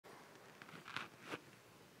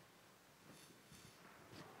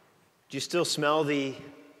Do you still smell the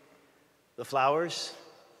flowers?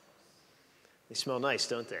 They smell nice,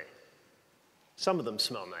 don't they? Some of them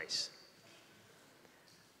smell nice.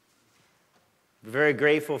 We're very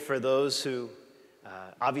grateful for those who,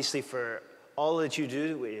 obviously for all that you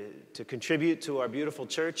do to contribute to our beautiful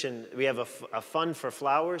church, and we have a fund for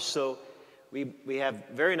flowers, so we have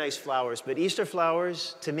very nice flowers, but Easter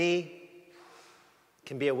flowers, to me,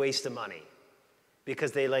 can be a waste of money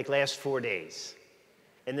because they last 4 days,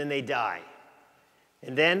 and then they die.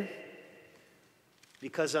 And then,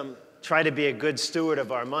 because I'm trying to be a good steward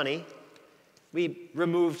of our money, we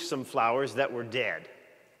removed some flowers that were dead.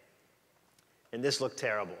 And this looked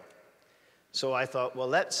terrible. So I thought, well,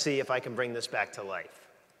 let's see if I can bring this back to life.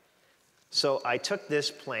 So I took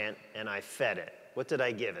this plant and I fed it. What did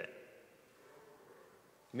I give it?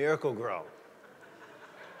 Miracle Grow.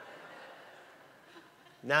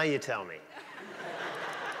 Now you tell me.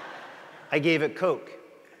 I gave it Coke.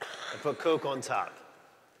 I put Coke on top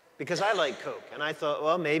because I like Coke. And I thought,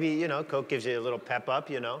 well, maybe, Coke gives you a little pep up,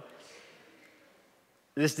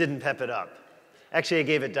 This didn't pep it up. Actually, I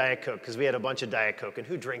gave it Diet Coke because we had a bunch of Diet Coke, and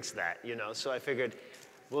who drinks that, So I figured,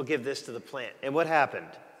 we'll give this to the plant. And what happened?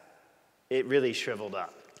 It really shriveled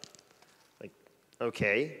up.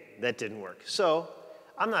 Okay, that didn't work. So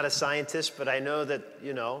I'm not a scientist, but I know that,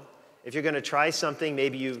 if you're going to try something,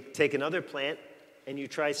 maybe you take another plant and you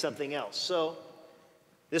try something else. So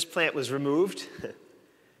this plant was removed,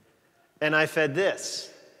 and I fed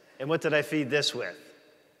this. And what did I feed this with?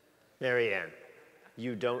 Marianne,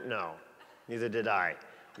 you don't know. Neither did I.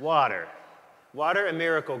 Water. Water and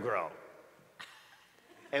Miracle Grow.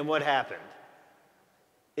 And what happened?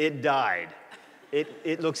 It died.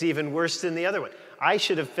 It looks even worse than the other one. I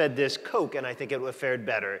should have fed this Coke, and I think it would have fared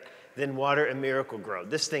better than Water and Miracle Grow.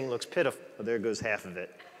 This thing looks pitiful. Oh, there goes half of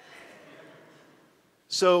it.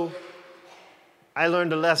 So I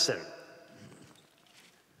learned a lesson.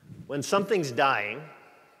 When something's dying,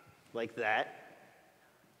 like that,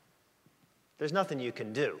 there's nothing you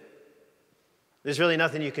can do. There's really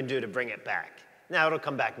nothing you can do to bring it back. Now, it'll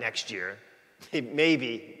come back next year.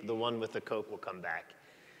 Maybe the one with the Coke will come back.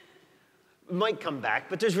 It might come back,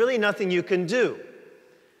 but there's really nothing you can do.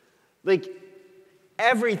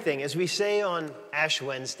 Everything, as we say on Ash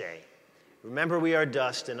Wednesday, remember we are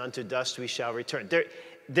dust, and unto dust we shall return.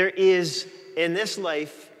 There is, in this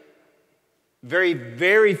life, very,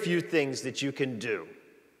 very few things that you can do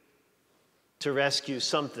to rescue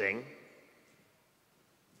something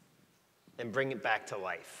and bring it back to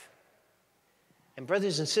life. And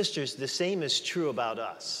brothers and sisters, the same is true about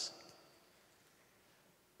us.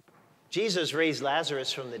 Jesus raised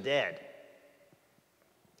Lazarus from the dead,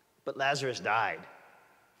 but Lazarus died.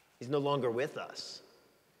 He's no longer with us.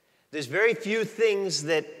 There's very few things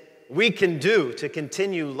that we can do to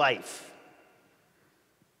continue life.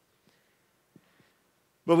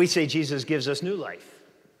 But we say Jesus gives us new life.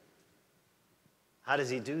 How does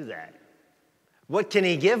he do that? What can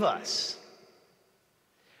he give us?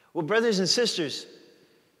 Well, brothers and sisters,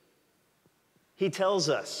 he tells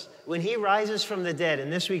us when he rises from the dead in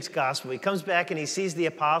this week's gospel, he comes back and he sees the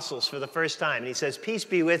apostles for the first time, and he says, "Peace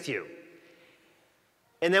be with you."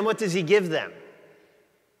 And then what does he give them?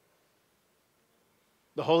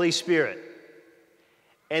 The Holy Spirit.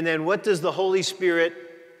 And then what does the Holy Spirit,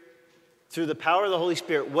 through the power of the Holy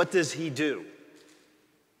Spirit, what does he do?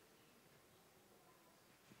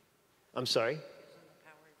 I'm sorry?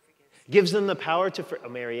 Gives them the power to,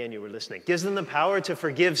 Marianne, you were listening. Gives them the power to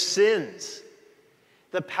forgive sins.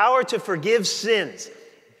 The power to forgive sins.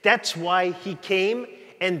 That's why he came,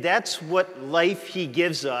 and that's what life he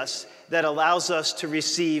gives us that allows us to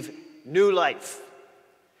receive new life.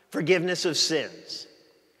 Forgiveness of sins.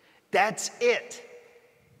 That's it.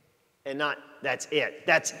 And not, that's it.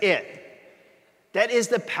 That's it. That is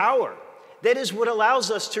the power. That is what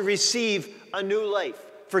allows us to receive a new life.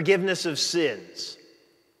 Forgiveness of sins.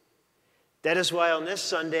 That is why on this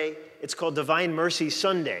Sunday, it's called Divine Mercy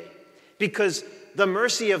Sunday, because the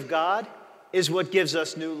mercy of God is what gives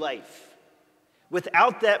us new life.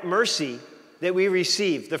 Without that mercy that we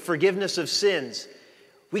receive, the forgiveness of sins,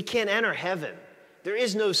 we can't enter heaven. There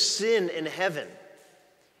is no sin in heaven.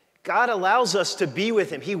 God allows us to be with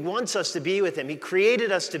him. He wants us to be with him. He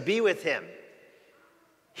created us to be with him.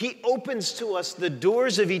 He opens to us the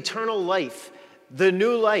doors of eternal life, the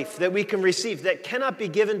new life that we can receive that cannot be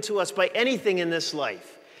given to us by anything in this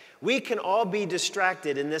life. We can all be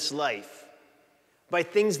distracted in this life by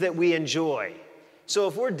things that we enjoy. So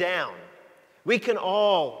if we're down, we can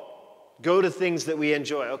all go to things that we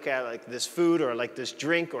enjoy. Okay, I like this food, or I like this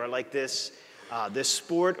drink, or I like this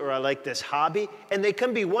sport, or I like this hobby, and they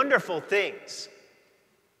can be wonderful things.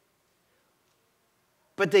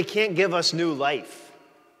 but they can't give us new life.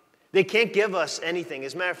 They can't give us anything.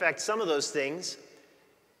 As a matter of fact, some of those things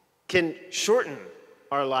can shorten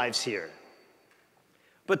our lives here.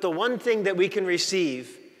 But the one thing that we can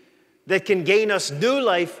receive that can gain us new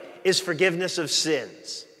life is forgiveness of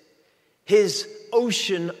sins. His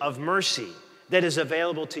ocean of mercy that is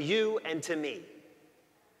available to you and to me.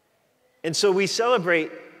 And so we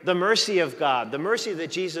celebrate the mercy of God, the mercy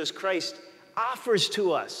that Jesus Christ offers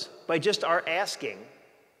to us by just our asking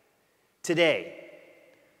today.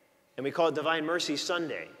 And we call it Divine Mercy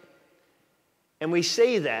Sunday. And we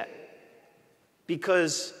say that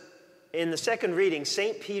because in the second reading,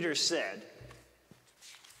 St. Peter said,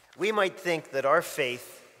 we might think that our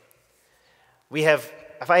faith, we have,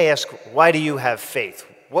 if I ask, why do you have faith?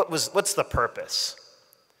 What's the purpose?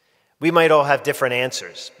 We might all have different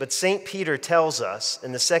answers. But St. Peter tells us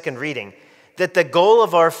in the second reading that the goal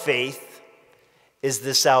of our faith is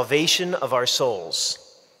the salvation of our souls.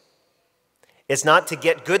 It's not to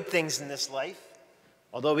get good things in this life,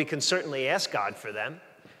 although we can certainly ask God for them,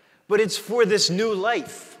 but it's for this new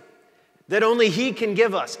life that only He can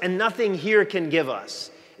give us and nothing here can give us.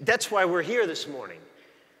 That's why we're here this morning.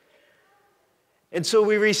 And so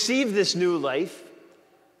we receive this new life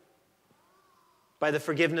by the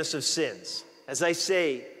forgiveness of sins. As I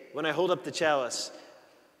say, when I hold up the chalice,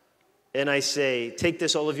 and I say, take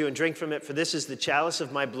this, all of you, and drink from it, for this is the chalice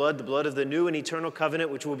of my blood, the blood of the new and eternal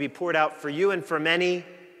covenant, which will be poured out for you and for many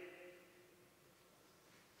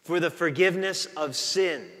for the forgiveness of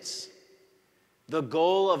sins. The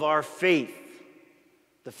goal of our faith,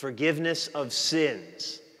 the forgiveness of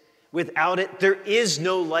sins. Without it, there is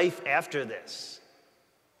no life after this.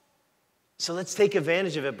 So let's take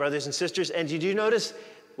advantage of it, brothers and sisters. And did you notice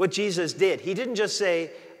what Jesus did? He didn't just say,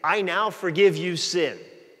 I now forgive you sin.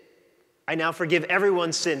 I now forgive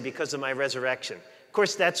everyone's sin because of my resurrection. Of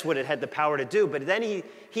course, that's what it had the power to do. But then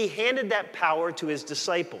he handed that power to his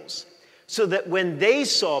disciples so that when they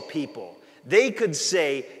saw people, they could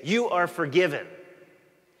say, you are forgiven.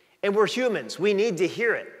 And we're humans. We need to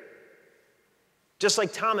hear it. Just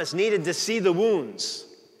like Thomas needed to see the wounds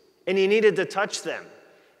and he needed to touch them.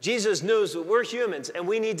 Jesus knows that we're humans and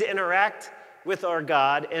we need to interact with our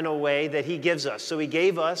God in a way that He gives us. So He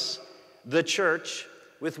gave us the church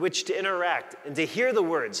with which to interact and to hear the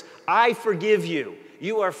words, I forgive you,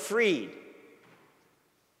 you are freed.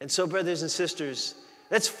 And so, brothers and sisters,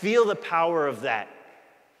 let's feel the power of that.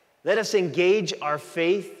 Let us engage our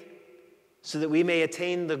faith so that we may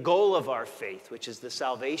attain the goal of our faith, which is the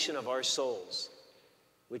salvation of our souls,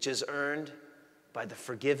 which is earned by the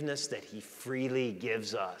forgiveness that He freely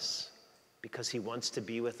gives us because He wants to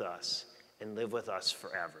be with us and live with us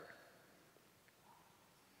forever.